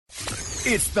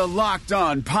It's the Locked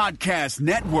On Podcast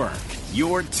Network,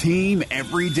 your team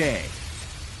every day.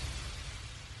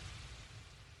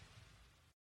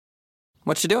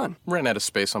 What you doing? Ran out of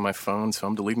space on my phone, so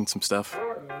I'm deleting some stuff.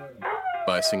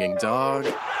 Bye, singing dog.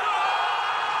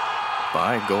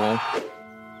 Bye, goal.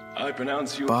 I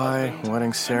pronounce you. Bye,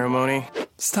 wedding ceremony.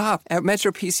 Stop. At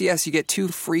Metro PCS, you get 2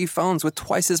 free phones with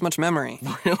twice as much memory.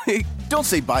 Really? Don't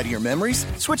say bye to your memories.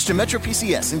 Switch to Metro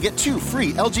PCS and get 2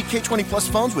 free LG K20 Plus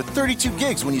phones with 32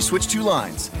 gigs when you switch 2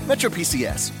 lines. Metro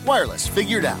PCS. Wireless.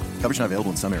 Figured out. Coverage not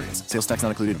available in some areas. Sales tax not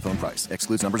included in phone price.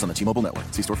 Excludes numbers on the T-Mobile network.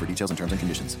 See store for details and terms and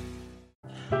conditions.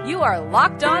 You are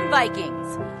Locked On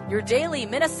Vikings, your daily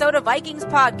Minnesota Vikings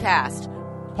podcast.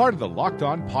 Part of the Locked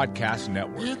On Podcast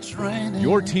Network.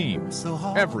 Your team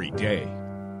every day.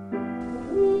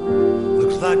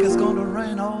 Looks like it's going to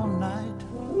rain all night.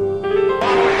 Following the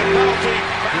penalty,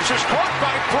 this is caught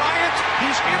by Bryant.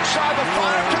 He's inside the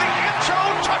 5 to the end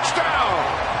zone. Touchdown.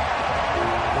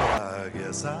 Well, I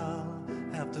guess I'll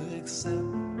have to accept.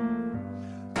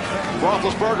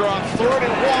 Roethlisberger on 3rd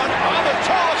and 1 on the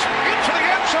toss into the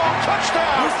end zone.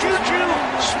 Touchdown. Juju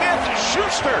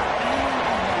Smith-Schuster.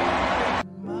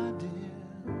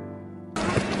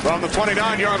 From the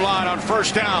 29-yard line on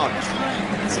 1st down.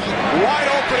 Wide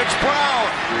open, it's Brown.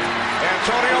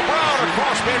 Antonio Brown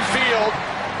across midfield.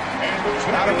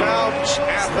 Out of bounds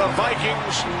at the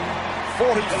Vikings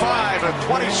 45, a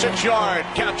 26-yard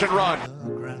catch and run.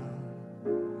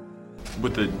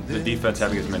 With the defense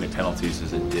having as many penalties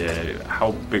as it did,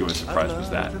 how big of a surprise was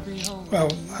that?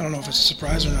 Well, I don't know if it's a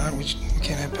surprise or not. We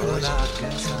can't have penalties.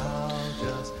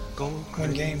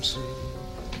 Win games.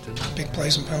 Big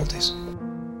plays and penalties.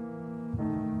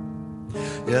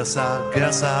 Yes, I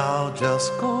guess I'll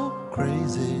just go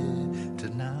crazy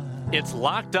tonight. It's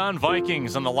Locked On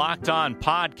Vikings on the Locked On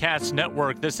Podcast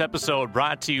Network. This episode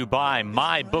brought to you by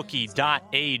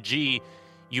mybookie.ag.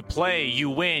 You play, you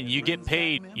win, you get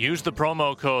paid. Use the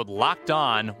promo code Locked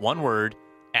On, one word,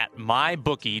 at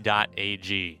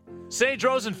mybookie.ag. Sage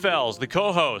Rosenfels, the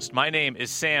co-host. My name is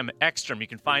Sam Ekstrom. You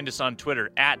can find us on Twitter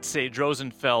at Sage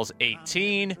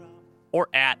Rosenfels18 or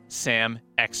at Sam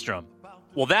Ekstrom.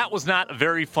 Well, that was not a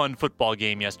very fun football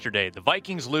game yesterday. The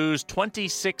Vikings lose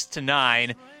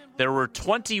 26-9. There were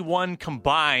 21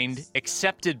 combined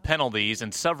accepted penalties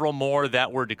and several more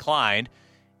that were declined.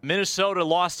 Minnesota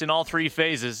lost in all 3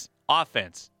 phases: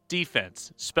 offense,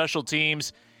 defense, special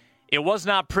teams. It was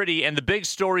not pretty, and the big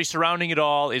story surrounding it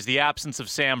all is the absence of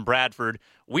Sam Bradford.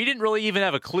 We didn't really even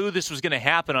have a clue this was going to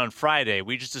happen on Friday.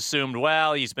 We just assumed,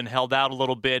 well, he's been held out a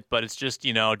little bit, but it's just,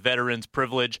 veteran's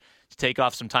privilege to take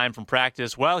off some time from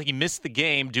practice. Well, he missed the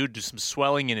game due to some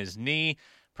swelling in his knee,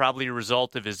 probably a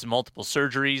result of his multiple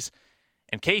surgeries.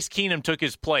 And Case Keenum took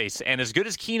his place. And as good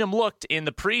as Keenum looked in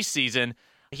the preseason,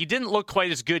 he didn't look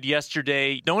quite as good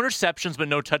yesterday. No interceptions, but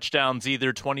no touchdowns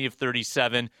either, 20 of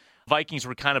 37. Vikings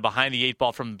were kind of behind the 8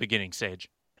 ball from the beginning, Sage.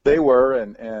 They were,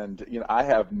 and I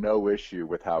have no issue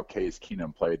with how Case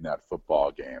Keenum played in that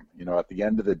football game. At the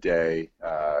end of the day,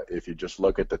 if you just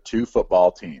look at the 2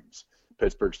 football teams,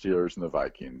 Pittsburgh Steelers and the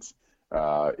Vikings,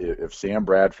 if Sam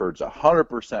Bradford's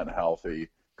 100% healthy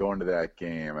going to that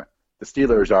game, the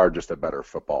Steelers are just a better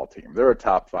football team. They're a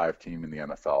top 5 team in the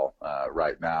NFL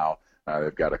right now.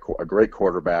 They've got a great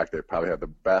quarterback. They probably have the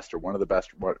best or one of the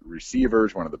best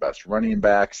receivers, one of the best running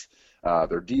backs.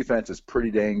 Their defense is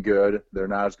pretty dang good. They're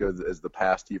not as good as the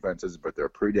past defenses, but they're a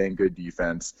pretty dang good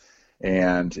defense.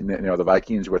 And the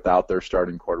Vikings, without their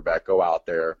starting quarterback, go out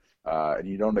there, and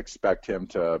you don't expect him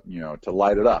to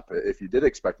light it up. If you did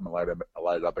expect him to light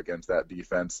it up against that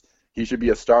defense, he should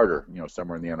be a starter,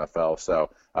 somewhere in the NFL. So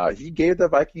he gave the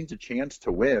Vikings a chance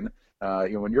to win.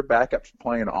 When your backup's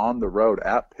playing on the road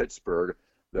at Pittsburgh,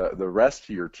 the rest of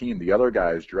your team, the other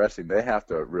guys dressing, they have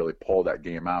to really pull that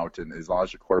game out. And as long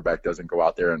as your quarterback doesn't go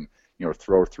out there and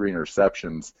throw 3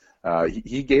 interceptions,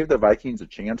 he gave the Vikings a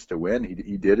chance to win.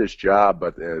 He did his job,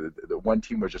 but the one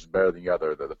team was just better than the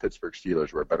other. The Pittsburgh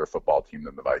Steelers were a better football team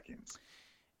than the Vikings.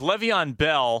 Le'Veon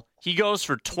Bell, he goes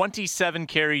for 27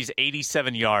 carries,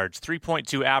 87 yards,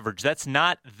 3.2 average. That's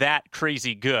not that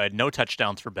crazy good. No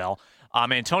touchdowns for Bell.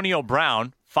 Antonio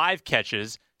Brown, 5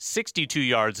 catches, 62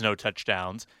 yards, no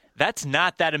touchdowns. That's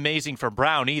not that amazing for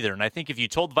Brown either. And I think if you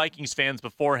told Vikings fans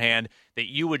beforehand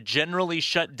that you would generally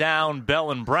shut down Bell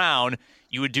and Brown,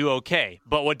 you would do okay.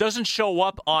 But what doesn't show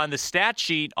up on the stat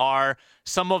sheet are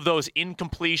some of those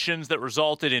incompletions that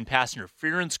resulted in pass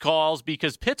interference calls,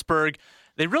 because Pittsburgh,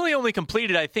 they really only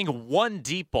completed, I think, 1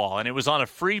 deep ball, and it was on a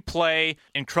free play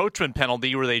encroachment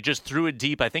penalty where they just threw it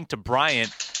deep, I think, to Bryant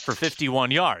for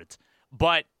 51 yards.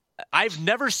 But I've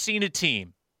never seen a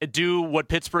team do what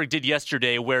Pittsburgh did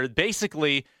yesterday, where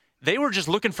basically they were just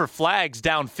looking for flags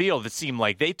downfield. It seemed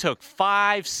like they took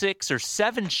 5, 6, or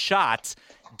 7 shots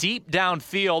deep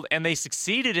downfield, and they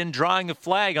succeeded in drawing a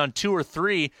flag on 2 or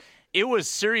 3. It was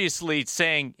seriously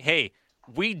saying, hey,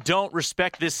 we don't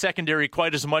respect this secondary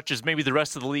quite as much as maybe the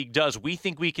rest of the league does. We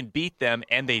think we can beat them,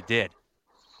 and they did.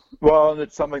 Well, and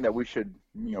it's something that we should,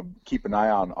 keep an eye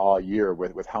on all year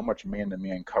with how much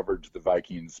man-to-man coverage the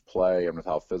Vikings play and with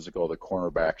how physical the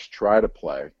cornerbacks try to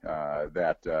play.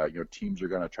 Teams are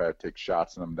going to try to take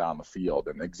shots on them down the field.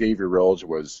 And Xavier Rhodes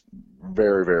was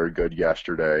very, very good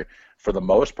yesterday. For the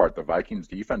most part, the Vikings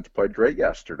defense played great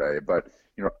yesterday. But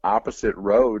opposite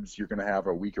Rhodes, you're going to have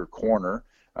a weaker corner.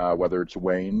 Whether it's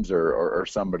Waynes or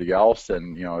somebody else,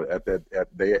 and the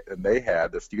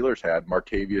Steelers had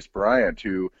Martavius Bryant,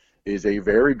 who is a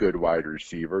very good wide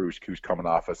receiver who's coming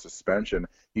off a suspension.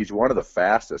 He's one of the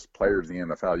fastest players in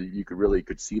the NFL. You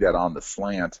could see that on the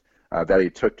slant that he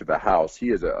took to the house. He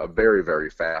is a very, very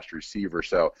fast receiver.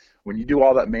 So when you do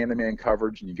all that man-to-man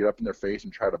coverage and you get up in their face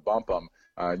and try to bump them,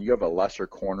 and you have a lesser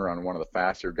corner on one of the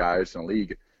faster guys in the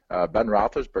league, Ben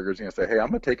Roethlisberger is going to say, hey, I'm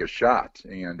going to take a shot.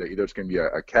 And either it's going to be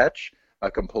a catch,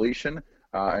 a completion,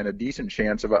 and a decent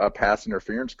chance of a pass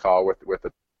interference call with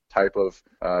the type of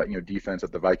defense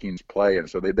that the Vikings play. And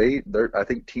so I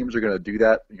think teams are going to do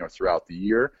that throughout the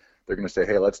year. They're going to say,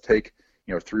 hey, let's take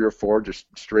 3 or 4 just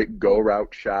straight go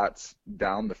route shots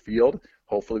down the field.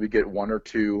 Hopefully we get 1 or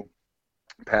 2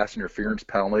 pass interference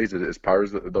penalties as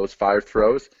part of those 5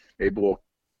 throws. Maybe we'll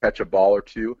catch a ball or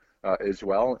 2. As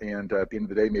well, and at the end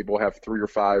of the day, maybe we'll have 3 or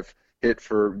 5 hit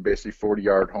for basically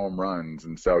 40-yard home runs.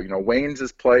 And so,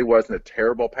 Waynes' play wasn't a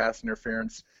terrible pass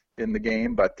interference in the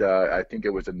game, but I think it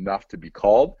was enough to be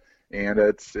called. And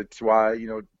it's why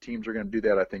teams are going to do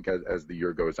that. I think as the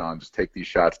year goes on, just take these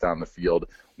shots down the field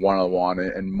one-on-one,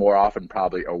 and more often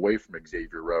probably away from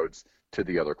Xavier Rhodes to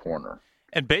the other corner.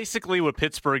 And basically what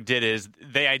Pittsburgh did is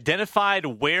they identified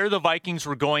where the Vikings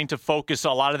were going to focus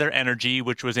a lot of their energy,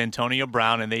 which was Antonio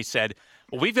Brown, and they said,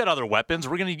 well, we've got other weapons.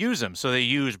 We're going to use them. So they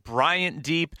used Bryant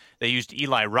deep. They used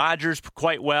Eli Rogers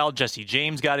quite well. Jesse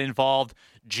James got involved.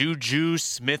 Juju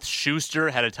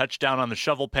Smith-Schuster had a touchdown on the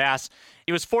shovel pass.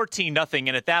 It was 14-0,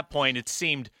 and at that point it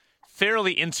seemed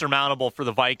fairly insurmountable for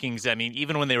the Vikings. I mean,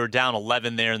 even when they were down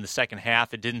 11 there in the second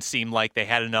half, it didn't seem like they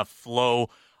had enough flow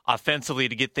offensively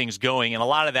to get things going, and a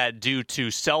lot of that due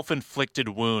to self-inflicted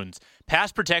wounds.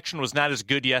 Pass protection was not as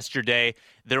good yesterday.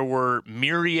 There were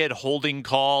myriad holding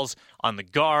calls on the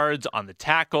guards, on the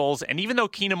tackles, and even though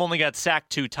Keenum only got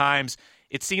sacked 2 times,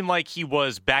 it seemed like he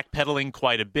was backpedaling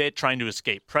quite a bit, trying to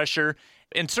escape pressure.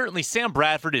 And certainly Sam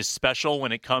Bradford is special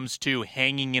when it comes to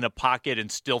hanging in a pocket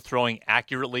and still throwing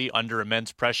accurately under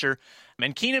immense pressure.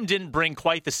 And Keenum didn't bring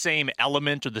quite the same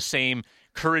element or the same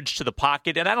courage to the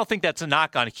pocket, and I don't think that's a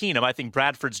knock on Keenum. I think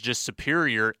Bradford's just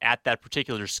superior at that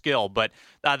particular skill, but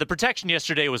the protection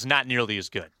yesterday was not nearly as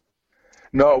good.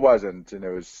 No, it wasn't, and it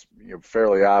was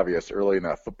fairly obvious early in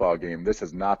that football game. This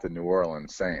is not the New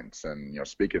Orleans Saints, and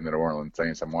speaking of the New Orleans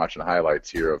Saints, I'm watching highlights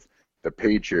here of the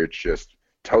Patriots just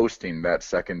toasting that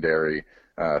secondary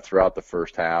throughout the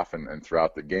first half and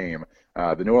throughout the game.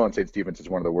 The New Orleans Saints defense is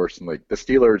one of the worst in the league. The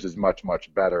Steelers is much,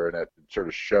 much better, and it sort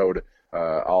of showed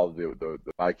all the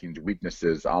Vikings'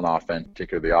 weaknesses on offense,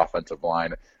 particularly the offensive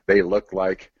line. They look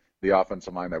like the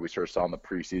offensive line that we sort of saw in the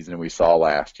preseason and we saw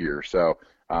last year. So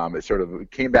it sort of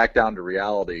came back down to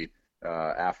reality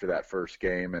after that first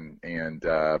game, and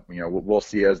we'll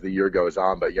see as the year goes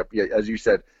on. But as you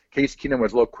said, Case Keenum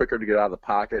was a little quicker to get out of the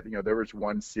pocket. There was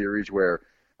one series where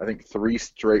I think 3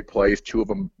 straight plays, 2 of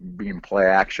them being play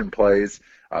action plays.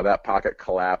 That pocket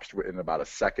collapsed in about a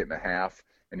second and a half,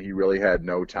 and he really had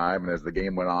no time. And as the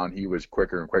game went on, he was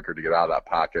quicker and quicker to get out of that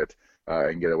pocket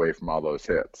and get away from all those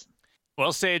hits.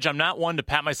 Well, Sage, I'm not one to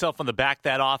pat myself on the back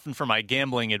that often for my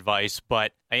gambling advice,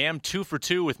 but I am 2 for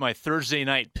 2 with my Thursday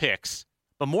night picks.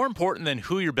 But more important than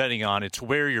who you're betting on, it's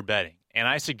where you're betting. And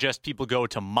I suggest people go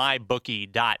to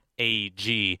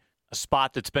mybookie.ag, a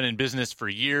spot that's been in business for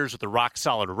years with a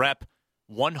rock-solid rep,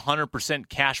 100%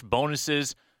 cash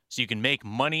bonuses, so you can make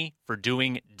money for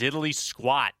doing diddly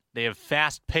squat. They have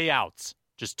fast payouts.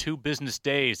 Just 2 business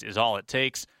days is all it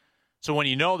takes. So when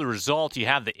you know the result, you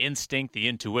have the instinct, the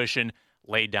intuition,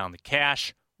 lay down the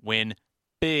cash, win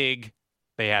big.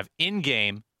 They have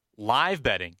in-game live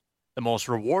betting, the most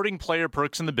rewarding player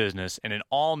perks in the business, and an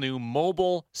all-new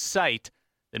mobile site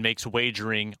that makes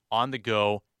wagering on the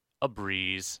go a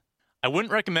breeze. I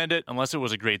wouldn't recommend it unless it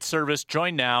was a great service.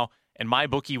 Join now, and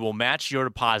MyBookie will match your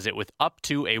deposit with up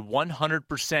to a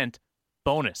 100%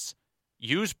 bonus.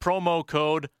 Use promo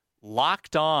code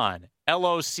LOCKEDON,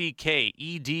 LOCKEDON,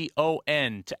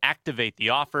 to activate the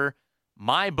offer.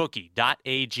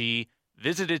 MyBookie.ag,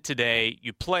 Visit it today.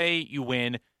 You play, you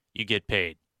win, you get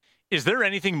paid. Is there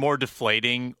anything more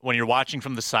deflating when you're watching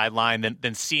from the sideline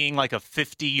than seeing like a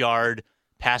 50-yard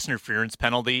pass interference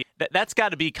penalty? That's got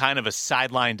to be kind of a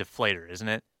sideline deflator, isn't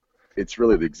it? It's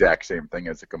really the exact same thing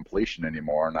as a completion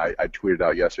anymore. And I tweeted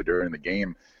out yesterday during the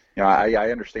game,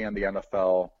 I understand the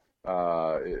NFL,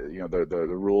 the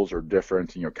rules are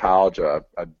different. College, a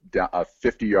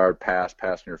 50-yard pass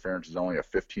interference is only a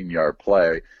 15-yard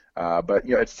play. But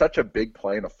it's such a big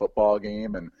play in a football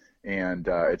game, and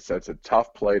it's a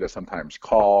tough play to sometimes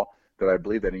call, that I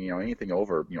believe that anything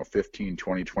over 15,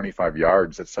 20, 25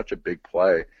 yards, it's such a big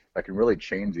play that can really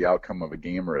change the outcome of a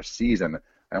game or a season.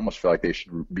 I almost feel like they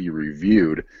should be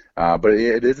reviewed, but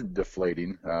it isn't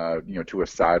deflating, to a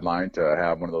sideline to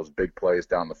have one of those big plays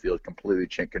down the field completely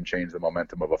can change the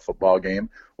momentum of a football game,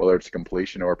 whether it's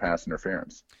completion or pass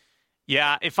interference.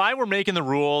 Yeah, if I were making the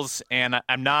rules, and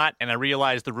I'm not, and I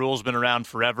realize the rule's been around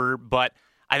forever, but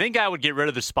I think I would get rid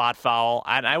of the spot foul,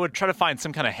 and I would try to find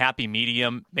some kind of happy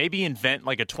medium, maybe invent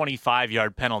like a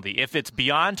 25-yard penalty. If it's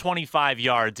beyond 25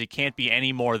 yards, it can't be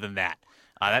any more than that.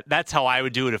 That's how I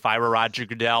would do it if I were Roger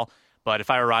Goodell. But if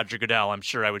I were Roger Goodell, I'm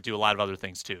sure I would do a lot of other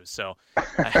things too. So,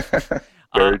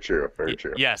 Very true.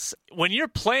 Yes. When you're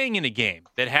playing in a game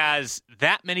that has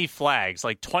that many flags,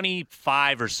 like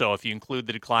 25 or so if you include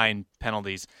the decline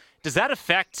penalties, does that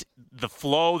affect the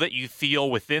flow that you feel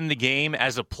within the game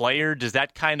as a player? Does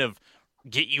that kind of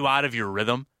get you out of your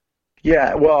rhythm?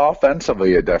 Yeah, well,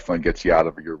 offensively, it definitely gets you out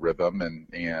of your rhythm, and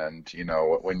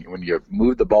when you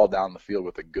move the ball down the field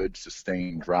with a good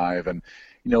sustained drive, and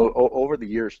over the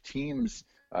years, teams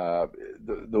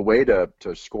the way to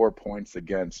score points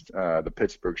against the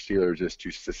Pittsburgh Steelers is to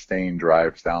sustain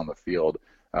drives down the field.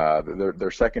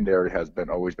 Their secondary has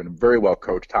always been very well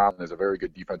coached. Tom is a very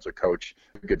good defensive coach,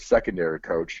 a good secondary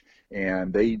coach,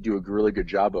 and they do a really good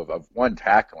job of one,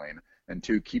 tackling, and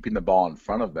two, keeping the ball in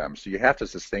front of them. So you have to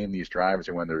sustain these drives,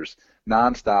 and when there's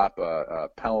nonstop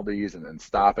penalties and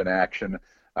stop in action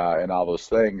and all those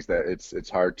things, that it's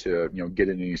hard to get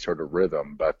in any sort of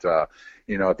rhythm. But at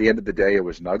the end of the day, it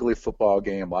was an ugly football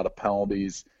game, a lot of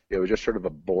penalties. It was just sort of a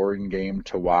boring game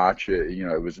to watch.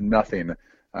 It was nothing.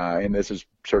 And this has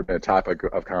sort of been a topic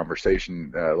of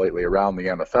conversation lately around the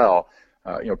NFL.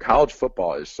 College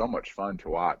football is so much fun to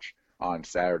watch on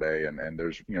Saturday, and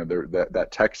there's that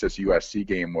Texas USC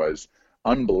game was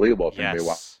unbelievable. If anybody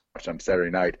watched on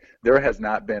Saturday night, there has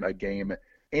not been a game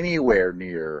anywhere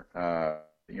near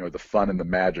the fun and the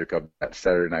magic of that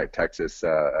Saturday night Texas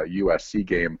USC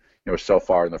game. So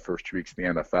far in the first 2 weeks of the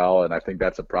NFL, and I think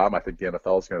that's a problem. I think the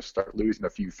NFL is going to start losing a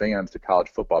few fans to college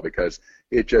football because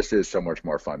it just is so much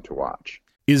more fun to watch.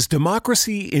 Is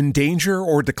democracy in danger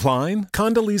or decline?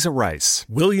 Condoleezza Rice,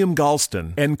 William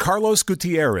Galston, and Carlos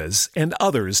Gutierrez and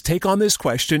others take on this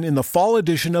question in the fall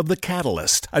edition of The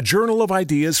Catalyst, a journal of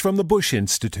ideas from the Bush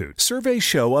Institute. Surveys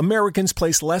show Americans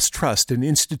place less trust in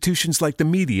institutions like the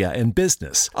media and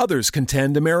business. Others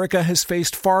contend America has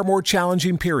faced far more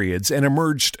challenging periods and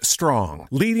emerged strong.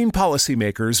 Leading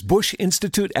policymakers, Bush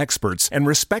Institute experts, and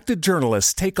respected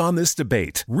journalists take on this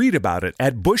debate. Read about it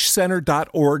at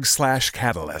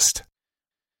bushcenter.org/catalyst.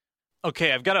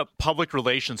 Okay, I've got a public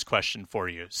relations question for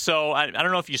you. So I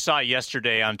don't know if you saw it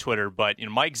yesterday on Twitter, but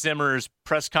Mike Zimmer's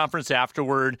press conference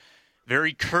afterward,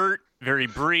 very curt, very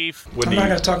brief. I'm not going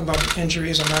to talk about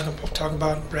injuries. I'm not going to talk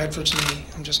about Bradford's knee.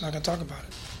 I'm just not going to talk about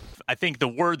it. I think the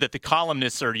word that the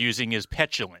columnists are using is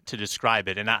petulant to describe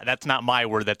it, and that's not my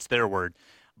word, that's their word.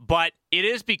 But it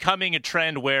is becoming a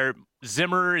trend where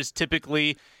Zimmer is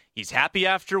typically, he's happy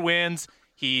after wins,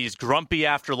 he's grumpy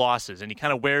after losses, and he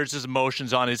kind of wears his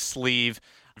emotions on his sleeve,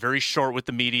 very short with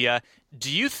the media.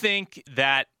 Do you think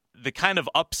that the kind of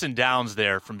ups and downs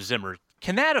there from Zimmer,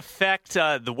 can that affect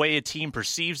the way a team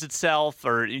perceives itself?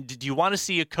 Or do you want to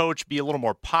see a coach be a little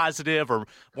more positive or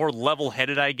more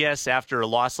level-headed, I guess, after a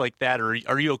loss like that? Or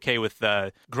are you okay with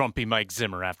grumpy Mike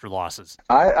Zimmer after losses?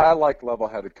 I like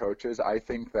level-headed coaches. I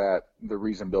think that the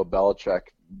reason Bill Belichick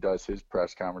does his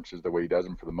press conferences the way he does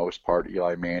them for the most part,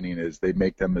 Eli Manning, is they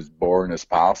make them as boring as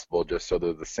possible just so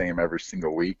they're the same every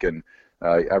single week. And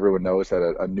everyone knows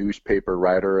that a newspaper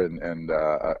writer and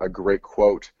a great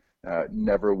quote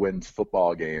never wins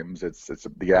football games. It's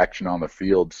the action on the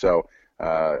field. So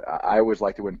I always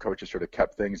liked it when coaches sort of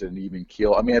kept things at an even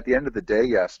keel. I mean, at the end of the day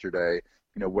yesterday,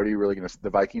 what are you really going to – the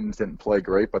Vikings didn't play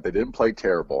great, but they didn't play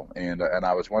terrible. And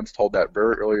I was once told that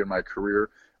very early in my career.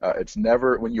 It's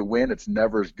never – when you win, it's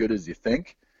never as good as you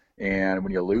think. And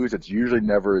when you lose, it's usually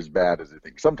never as bad as you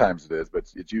think. Sometimes it is,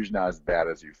 but it's usually not as bad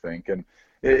as you think. And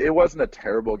it wasn't a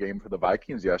terrible game for the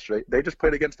Vikings yesterday. They just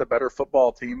played against a better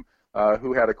football team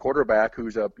who had a quarterback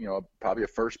who's probably a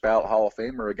first ballot Hall of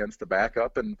Famer against a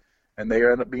backup, and they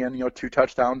end up being 2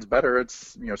 touchdowns better.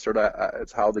 It's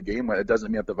it's how the game went. It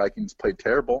doesn't mean that the Vikings played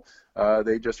terrible.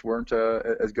 They just weren't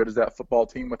as good as that football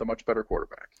team with a much better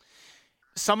quarterback.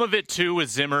 Some of it, too, with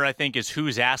Zimmer, I think, is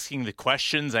who's asking the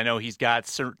questions. I know he's got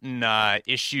certain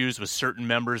issues with certain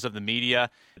members of the media.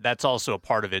 That's also a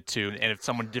part of it, too. And if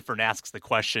someone different asks the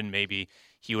question, maybe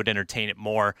he would entertain it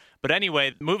more. But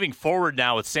anyway, moving forward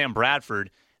now with Sam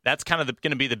Bradford, that's kind of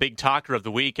going to be the big talker of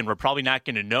the week, and we're probably not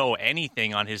going to know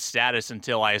anything on his status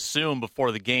until, I assume,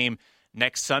 before the game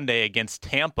next Sunday against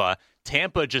Tampa.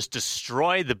 Tampa just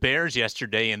destroyed the Bears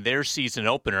yesterday in their season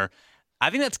opener. I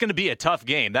think that's going to be a tough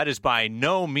game. That is by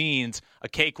no means a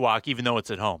cakewalk, even though it's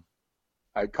at home.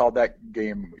 I called that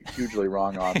game hugely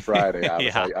wrong on Friday.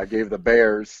 I gave the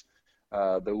Bears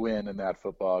the win in that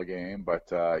football game, but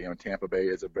Tampa Bay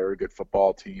is a very good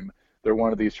football team. They're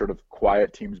one of these sort of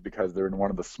quiet teams because they're in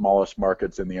one of the smallest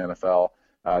markets in the NFL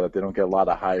that they don't get a lot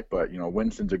of hype. But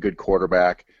Winston's a good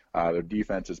quarterback. Their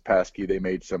defense is pesky. They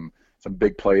made some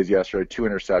big plays yesterday, 2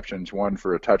 interceptions, 1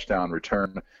 for a touchdown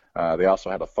return. They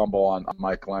also had a fumble on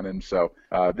Mike Lennon. So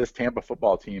this Tampa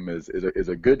football team is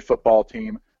a good football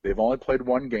team. They've only played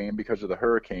 1 game because of the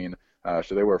hurricane,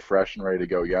 so they were fresh and ready to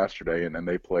go yesterday, and then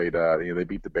they played. They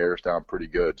beat the Bears down pretty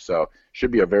good. So should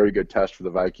be a very good test for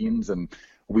the Vikings, and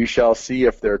we shall see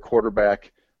if their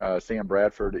quarterback Sam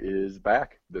Bradford is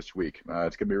back this week.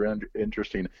 It's going to be really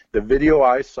interesting. The video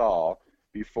I saw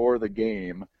before the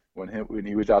game when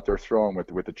he was out there throwing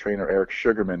with the trainer Eric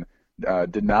Sugarman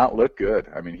did not look good.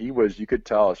 I mean, you could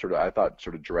tell I thought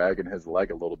dragging his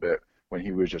leg a little bit when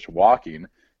he was just walking.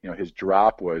 His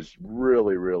drop was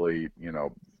really, really,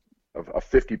 a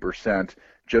 50%,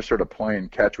 just sort of playing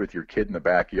catch with your kid in the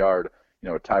backyard,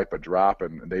 type of drop,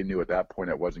 and they knew at that point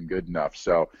it wasn't good enough.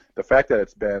 So the fact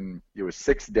that it was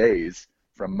 6 days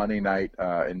from Monday night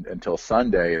until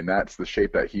Sunday, and that's the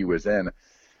shape that he was in,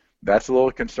 that's a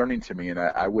little concerning to me, and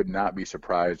I would not be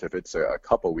surprised if it's a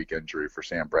couple-week injury for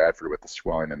Sam Bradford with the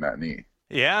swelling in that knee.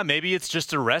 Yeah, maybe it's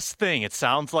just a rest thing. It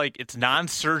sounds like it's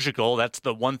non-surgical. That's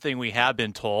the one thing we have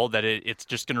been told, that it's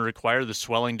just going to require the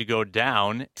swelling to go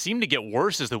down. It seemed to get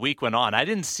worse as the week went on. I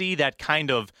didn't see that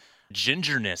kind of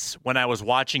gingerness when I was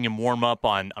watching him warm up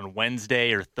on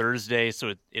Wednesday or Thursday,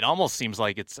 so it almost seems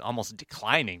like it's almost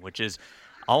declining, which is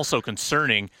also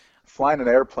concerning. Flying in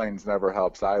airplanes never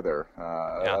helps either.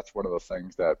 That's one of those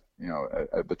things that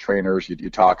the trainers you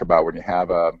talk about when you have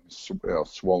a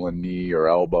swollen knee or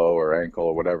elbow or ankle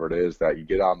or whatever it is, that you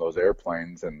get on those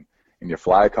airplanes and you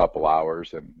fly a couple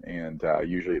hours and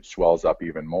usually it swells up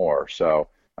even more. So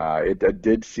it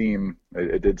did seem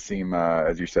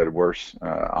as you said, worse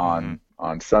on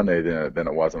Sunday than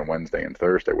it was on Wednesday and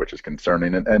Thursday, which is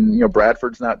concerning. And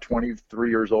Bradford's not 23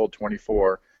 years old,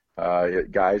 24.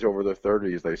 Guys over their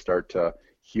 30s, they start to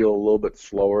heal a little bit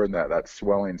slower, and that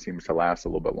swelling seems to last a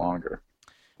little bit longer.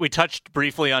 We touched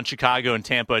briefly on Chicago and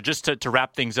Tampa. Just to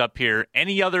wrap things up here,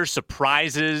 any other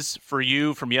surprises for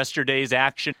you from yesterday's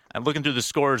action? I'm looking through the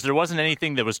scores. There wasn't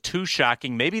anything that was too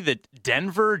shocking. Maybe the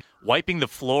Denver wiping the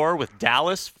floor with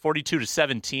Dallas,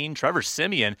 42-17. Trevor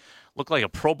Siemian looked like a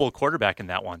Pro Bowl quarterback in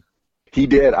that one. He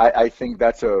did. I think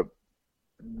that's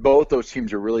both those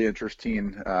teams are really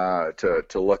interesting to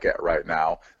look at right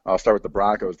now. I'll start with the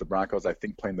Broncos. The Broncos, I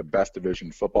think, playing the best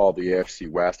division football of the AFC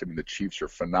West. I mean, the Chiefs are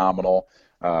phenomenal,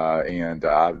 and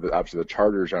obviously the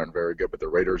Chargers aren't very good, but the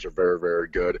Raiders are very, very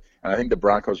good. And I think the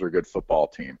Broncos are a good football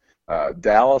team.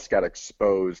 Dallas got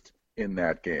exposed in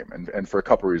that game, and for a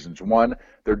couple reasons. One,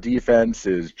 their defense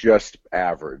is just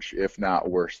average, if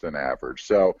not worse than average.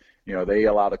 So, they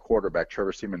allowed a quarterback,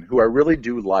 Trevor Siemian, who I really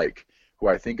do like, who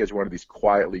I think is one of these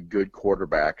quietly good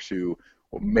quarterbacks who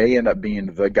may end up being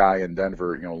the guy in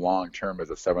Denver, long-term as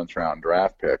a 7th-round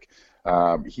draft pick.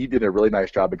 He did a really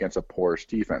nice job against a porous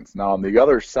defense. Now, on the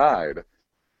other side,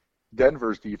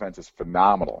 Denver's defense is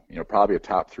phenomenal. Probably a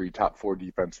top 3, top 4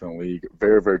 defense in the league.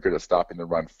 Very, very good at stopping the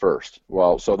run first.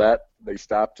 Well, so that they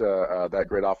stopped that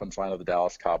great offense line of the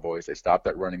Dallas Cowboys. They stopped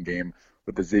that running game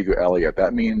with Ezekiel Elliott.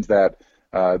 That means that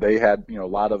they had, a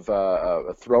lot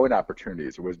of throwing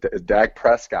opportunities. Is Dak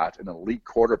Prescott an elite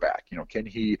quarterback? Can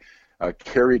he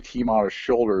carry a team on his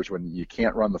shoulders when you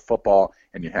can't run the football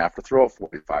and you have to throw it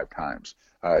 45 times?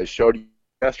 It showed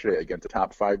yesterday against a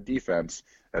top 5 defense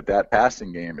that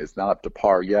passing game is not up to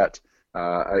par yet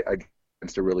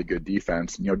against a really good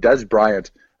defense. Des Bryant,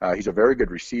 he's a very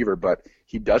good receiver, but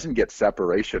he doesn't get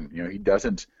separation. He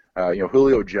doesn't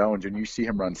Julio Jones, and you see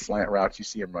him run slant routes, you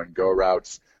see him run go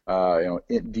routes,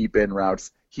 deep in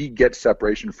routes. He gets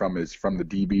separation from the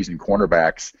DBs and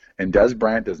cornerbacks, and Des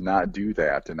Bryant does not do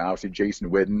that. And obviously Jason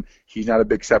Witten, he's not a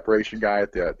big separation guy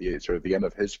at the end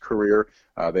of his career.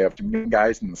 They have some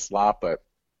guys in the slot, but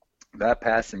that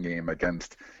passing game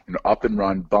against up and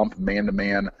run, bump,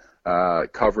 man-to-man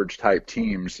coverage type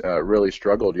teams really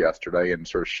struggled yesterday and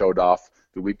sort of showed off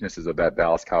the weaknesses of that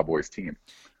Dallas Cowboys team.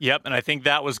 Yep, and I think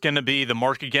that was going to be the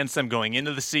mark against them going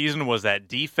into the season was that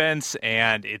defense,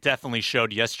 and it definitely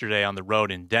showed yesterday on the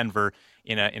road in Denver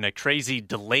in a crazy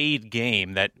delayed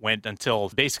game that went until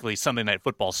basically Sunday Night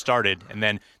Football started. And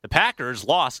then the Packers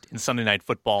lost in Sunday Night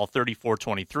Football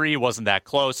 34-23. Wasn't that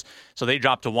close, so they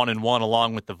dropped to 1-1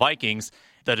 along with the Vikings.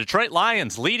 The Detroit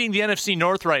Lions leading the NFC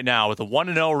North right now with a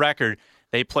 1-0 record.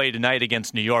 They play tonight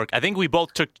against New York. I think we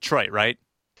both took Detroit, right?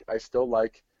 I still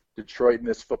like Detroit in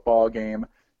this football game.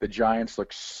 The Giants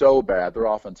look so bad. Their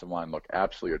offensive line looked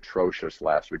absolutely atrocious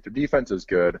last week. The defense is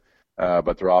good,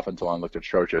 but their offensive line looked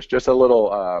atrocious. Just a little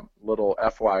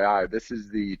FYI, this is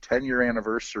the 10-year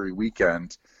anniversary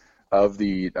weekend of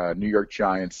the New York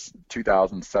Giants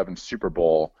 2007 Super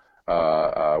Bowl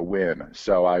win.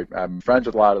 So I'm friends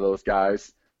with a lot of those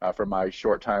guys from my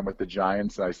short time with the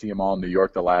Giants, and I see them all in New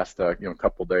York the last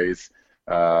couple days,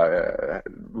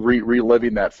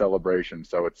 reliving that celebration.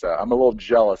 So I'm a little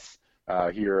jealous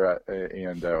here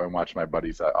and watch my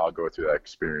buddies. I'll go through that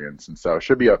experience, and so it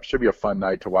should be a fun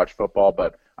night to watch football.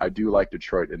 But I do like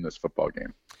Detroit in this football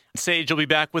game. Sage will be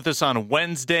back with us on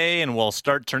Wednesday, and we'll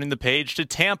start turning the page to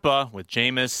Tampa with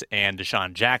Jameis and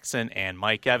Deshaun Jackson and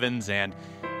Mike Evans and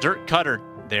Dirk Cutter,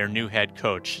 their new head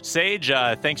coach. Sage,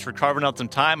 thanks for carving out some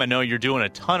time. I know you're doing a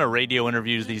ton of radio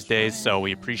interviews these days, so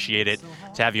we appreciate it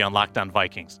to have you on Locked On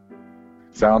Vikings.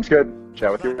 Sounds good. Chat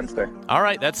with you Wednesday. All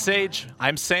right, that's Sage.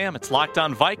 I'm Sam. It's Locked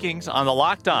On Vikings on the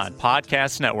Locked On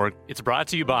Podcast Network. It's brought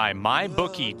to you by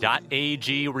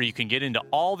mybookie.ag, where you can get into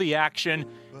all the action.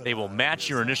 They will match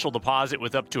your initial deposit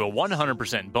with up to a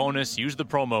 100% bonus. Use the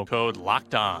promo code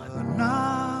Locked On.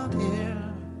 Not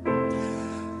here.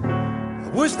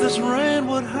 I wish this rain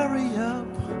would hurry up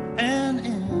and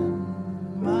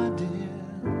end, my dear.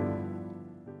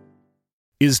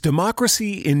 Is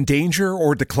democracy in danger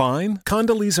or decline?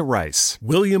 Condoleezza Rice,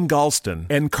 William Galston,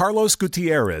 and Carlos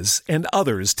Gutierrez and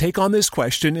others take on this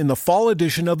question in the fall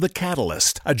edition of The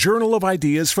Catalyst, a journal of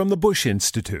ideas from the Bush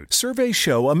Institute. Surveys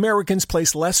show Americans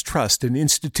place less trust in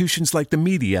institutions like the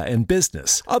media and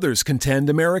business. Others contend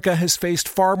America has faced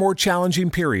far more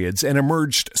challenging periods and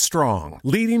emerged strong.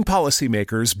 Leading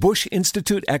policymakers, Bush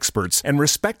Institute experts, and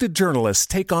respected journalists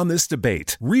take on this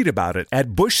debate. Read about it at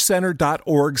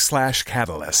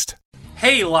bushcenter.org/catalyst.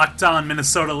 Hey, Locked On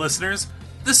Minnesota listeners.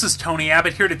 This is Tony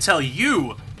Abbott here to tell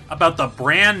you about the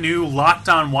brand new Locked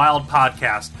On Wild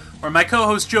podcast, where my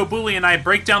co-host Joe Booley and I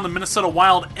break down the Minnesota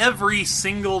Wild every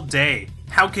single day.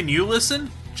 How can you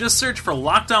listen? Just search for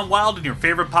Locked On Wild in your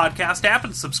favorite podcast app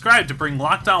and subscribe to bring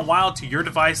Locked On Wild to your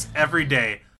device every day.